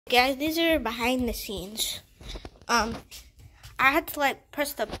Guys, these are behind the scenes. I had to like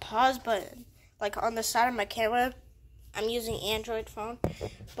press the pause button like on the side of my camera. I'm using Android phone,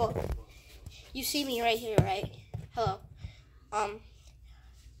 but you see me right here, right? Hello. I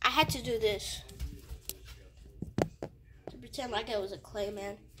had to do this to pretend like I was a clay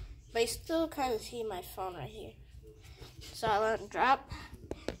man, but I still kind of see my phone right here. So I let it drop,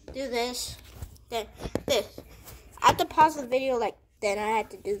 do this, then this. I had to pause the video like then I had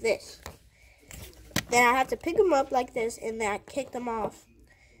to do this. Then I had to pick them up like this, and then I kicked them off.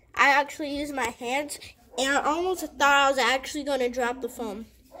 I actually used my hands, and I almost thought I was actually going to drop the phone.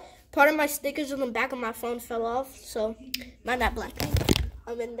 Part of my stickers on the back of my phone fell off, so not that black.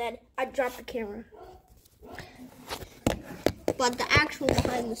 And then I dropped the camera. But the actual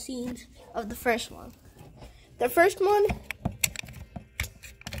behind the scenes of the first one. The first one,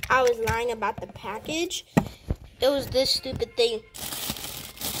 I was lying about the package. It was this stupid thing.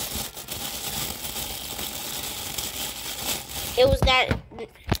 It was that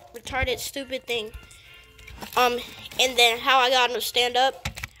retarded stupid thing. And then how I got him to stand up,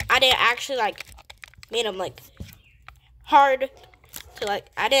 I didn't actually like made him like hard to like,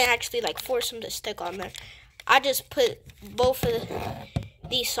 I didn't actually like force him to stick on there. I just put both of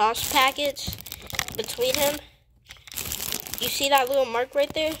these sauce packets between him. You see that little mark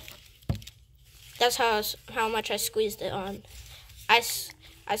right there? That's how much I squeezed it on. I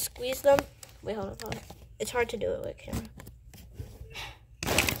squeezed them. Wait, hold on. It's hard to do it with camera.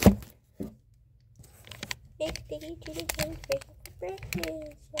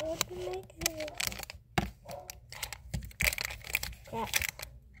 Crap.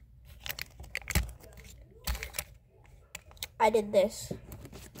 I did this.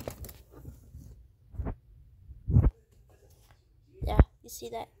 Yeah, you see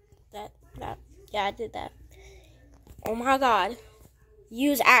that? Yeah, I did that. Oh my god.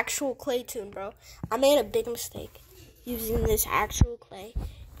 Use actual clay tune, bro. I made a big mistake using this actual clay.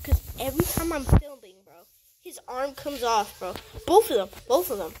 Because every time I'm filming, bro, his arm comes off, bro. Both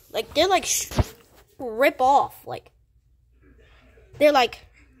of them. Like, they're like, rip off. Like, they're like,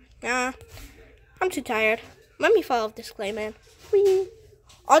 nah, I'm too tired. Let me fall off this clay, man. Whee.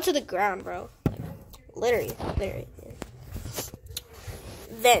 Onto the ground, bro. Like, literally.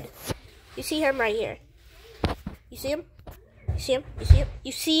 Then, you see him right here. You see him?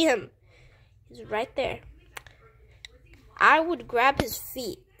 You see him. He's right there. I would grab his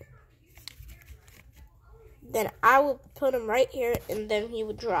feet. Then I would put him right here, and then he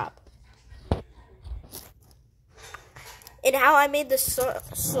would drop. And how I made the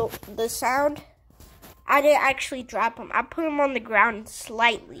sound, I didn't actually drop him. I put him on the ground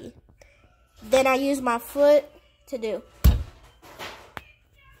slightly. Then I used my foot to do.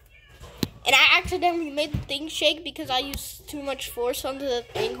 And I accidentally made the thing shake because I used too much force onto the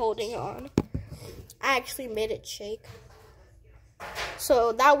thing holding on. I actually made it shake.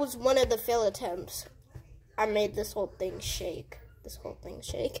 So that was one of the fail attempts. I made this whole thing shake.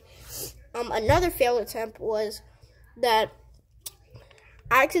 Another fail attempt was that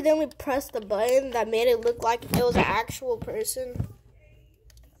I accidentally pressed the button that made it look like it was an actual person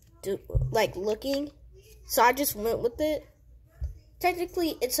like looking. So I just went with it.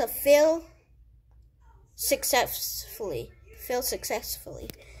 Technically, it's a fail successfully.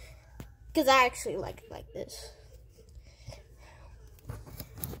 Because I actually like this.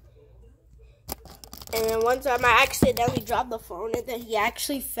 And then one time I accidentally dropped the phone, and then he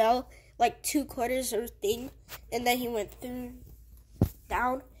actually fell like 2/4 of the thing, and then he went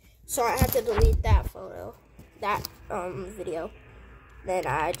down. So I had to delete that video. Then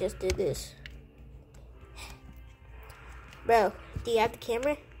I just did this. Bro, do you have the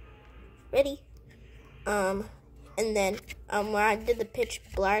camera? Ready? And then, when I did the pitch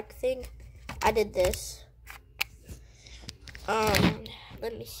black thing, I did this.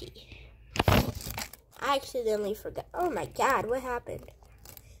 Let me see. I accidentally forgot. Oh my god, what happened?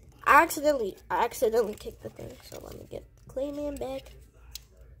 I accidentally kicked the thing. So let me get Clayman back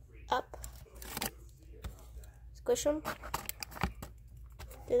up. Squish him.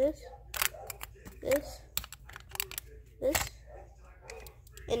 Do this.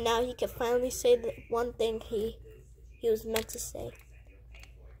 And now he can finally say the one thing he was meant to say.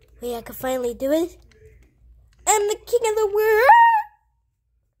 Wait, I can finally do it. I'm the king of the world.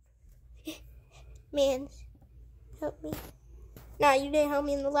 Man, help me. Nah, you didn't help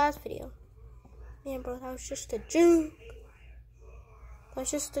me in the last video. Man, bro, that was just a joke. That was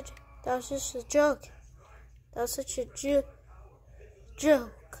just a joke. That was such a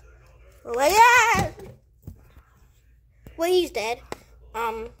joke. Oh my god! Well, he's dead.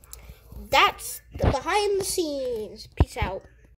 That's the behind the scenes. Peace out.